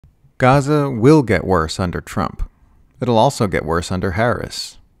Gaza will get worse under Trump. It'll also get worse under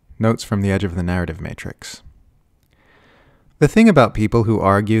Harris. Notes from the edge of the narrative matrix. The thing about people who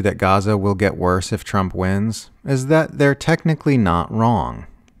argue that Gaza will get worse if Trump wins is that they're technically not wrong.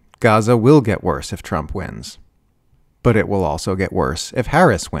 Gaza will get worse if Trump wins. But it will also get worse if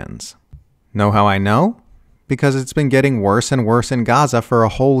Harris wins. Know how I know? Because it's been getting worse and worse in Gaza for a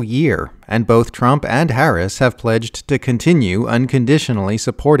whole year, and both Trump and Harris have pledged to continue unconditionally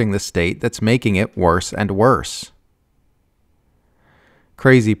supporting the state that's making it worse and worse.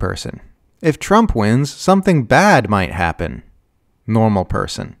 Crazy person. If Trump wins, something bad might happen. Normal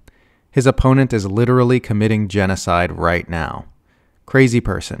person. His opponent is literally committing genocide right now. Crazy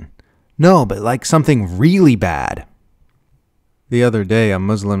person. No, but like something really bad. The other day, a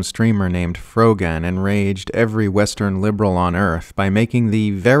Muslim streamer named Frogan enraged every Western liberal on Earth by making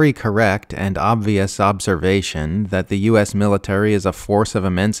the very correct and obvious observation that the U.S. military is a force of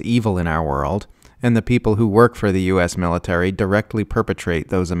immense evil in our world, and the people who work for the U.S. military directly perpetrate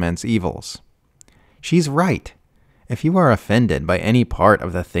those immense evils. She's right. If you are offended by any part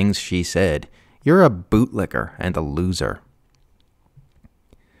of the things she said, you're a bootlicker and a loser.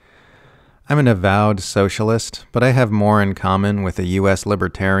 I'm an avowed socialist, but I have more in common with a U.S.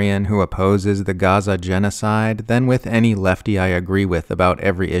 libertarian who opposes the Gaza genocide than with any lefty I agree with about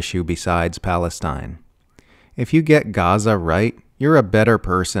every issue besides Palestine. If you get Gaza right, you're a better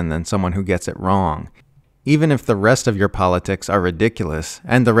person than someone who gets it wrong, even if the rest of your politics are ridiculous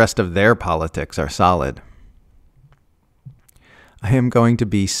and the rest of their politics are solid. I am going to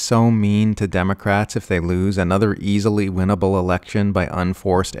be so mean to Democrats if they lose another easily winnable election by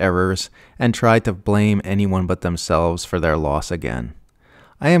unforced errors and try to blame anyone but themselves for their loss again.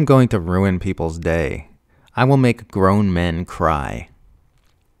 I am going to ruin people's day. I will make grown men cry.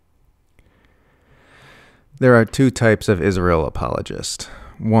 There are two types of Israel apologist.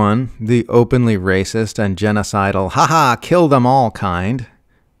 One, the openly racist and genocidal, haha, kill them all kind.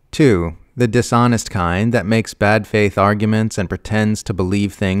 Two, the dishonest kind that makes bad faith arguments and pretends to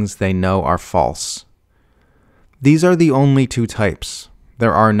believe things they know are false. These are the only two types.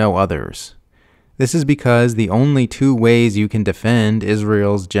 There are no others. This is because the only two ways you can defend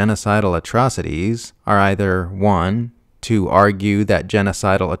Israel's genocidal atrocities are either 1, to argue that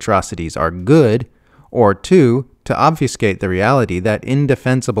genocidal atrocities are good, or 2, to obfuscate the reality that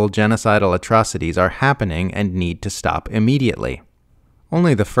indefensible genocidal atrocities are happening and need to stop immediately.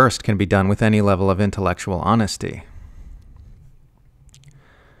 Only the first can be done with any level of intellectual honesty.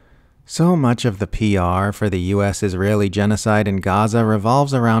 So much of the PR for the U.S.-Israeli genocide in Gaza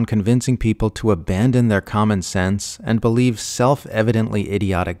revolves around convincing people to abandon their common sense and believe self-evidently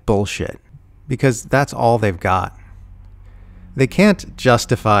idiotic bullshit, because that's all they've got. They can't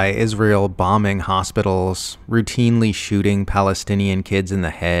justify Israel bombing hospitals, routinely shooting Palestinian kids in the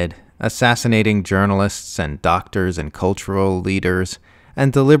head, assassinating journalists and doctors and cultural leaders,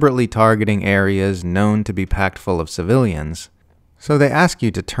 and deliberately targeting areas known to be packed full of civilians. So they ask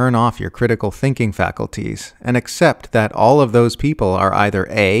you to turn off your critical thinking faculties and accept that all of those people are either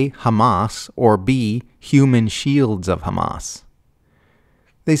A, Hamas, or B, human shields of Hamas.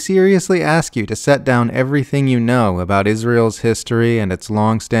 They seriously ask you to set down everything you know about Israel's history and its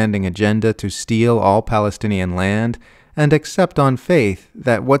long-standing agenda to steal all Palestinian land, and accept on faith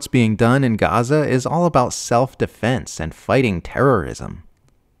that what's being done in Gaza is all about self-defense and fighting terrorism.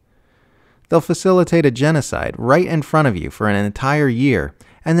 They'll facilitate a genocide right in front of you for an entire year,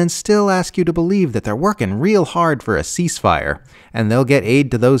 and then still ask you to believe that they're working real hard for a ceasefire, and they'll get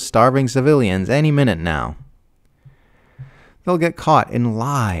aid to those starving civilians any minute now. They'll get caught in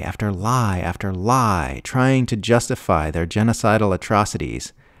lie after lie after lie, trying to justify their genocidal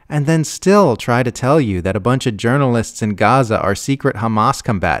atrocities, and then still try to tell you that a bunch of journalists in Gaza are secret Hamas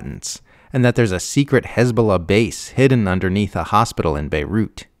combatants, and that there's a secret Hezbollah base hidden underneath a hospital in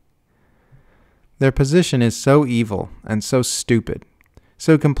Beirut. Their position is so evil and so stupid,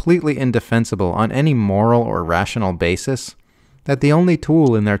 so completely indefensible on any moral or rational basis, that the only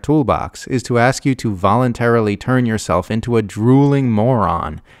tool in their toolbox is to ask you to voluntarily turn yourself into a drooling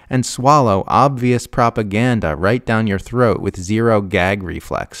moron and swallow obvious propaganda right down your throat with zero gag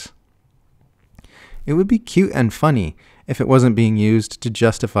reflex. It would be cute and funny if it wasn't being used to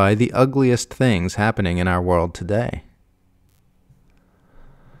justify the ugliest things happening in our world today.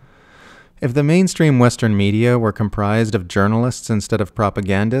 If the mainstream Western media were comprised of journalists instead of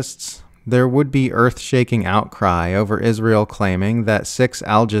propagandists, there would be earth-shaking outcry over Israel claiming that 6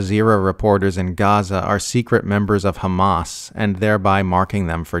 Al Jazeera reporters in Gaza are secret members of Hamas and thereby marking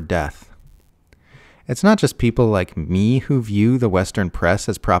them for death. It's not just people like me who view the Western press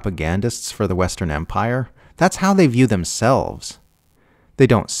as propagandists for the Western Empire. That's how they view themselves. They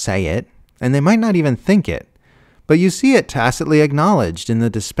don't say it, and they might not even think it, but you see it tacitly acknowledged in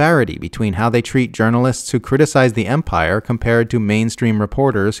the disparity between how they treat journalists who criticize the empire compared to mainstream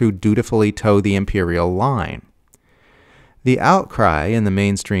reporters who dutifully toe the imperial line. The outcry in the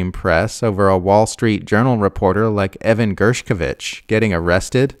mainstream press over a Wall Street Journal reporter like Evan Gershkovich getting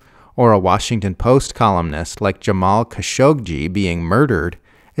arrested, or a Washington Post columnist like Jamal Khashoggi being murdered,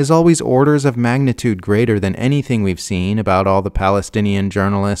 is always orders of magnitude greater than anything we've seen about all the Palestinian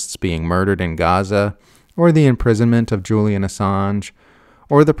journalists being murdered in Gaza, or the imprisonment of Julian Assange,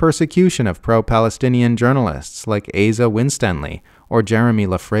 or the persecution of pro-Palestinian journalists like Asa Winstanley or Jeremy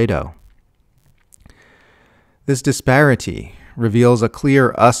Lafredo. This disparity reveals a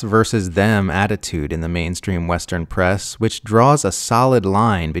clear us versus them attitude in the mainstream Western press, which draws a solid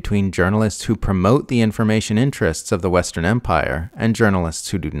line between journalists who promote the information interests of the Western Empire and journalists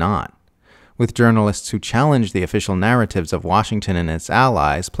who do not, with journalists who challenge the official narratives of Washington and its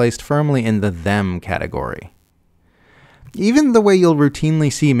allies placed firmly in the them category. Even the way you'll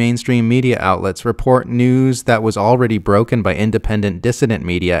routinely see mainstream media outlets report news that was already broken by independent dissident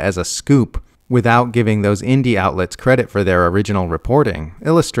media as a scoop without giving those indie outlets credit for their original reporting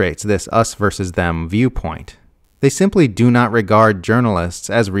illustrates this us versus them viewpoint. They simply do not regard journalists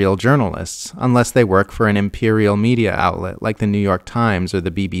as real journalists unless they work for an imperial media outlet like the New York Times or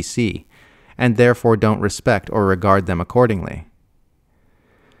the BBC, and therefore don't respect or regard them accordingly.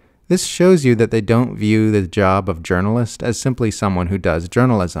 This shows you that they don't view the job of journalist as simply someone who does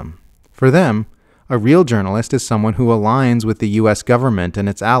journalism. For them, a real journalist is someone who aligns with the U.S. government and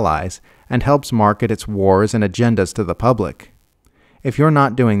its allies and helps market its wars and agendas to the public. If you're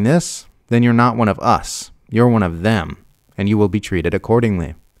not doing this, then you're not one of us, you're one of them, and you will be treated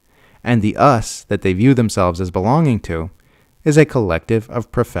accordingly. And the us that they view themselves as belonging to is a collective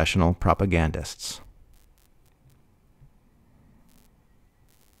of professional propagandists.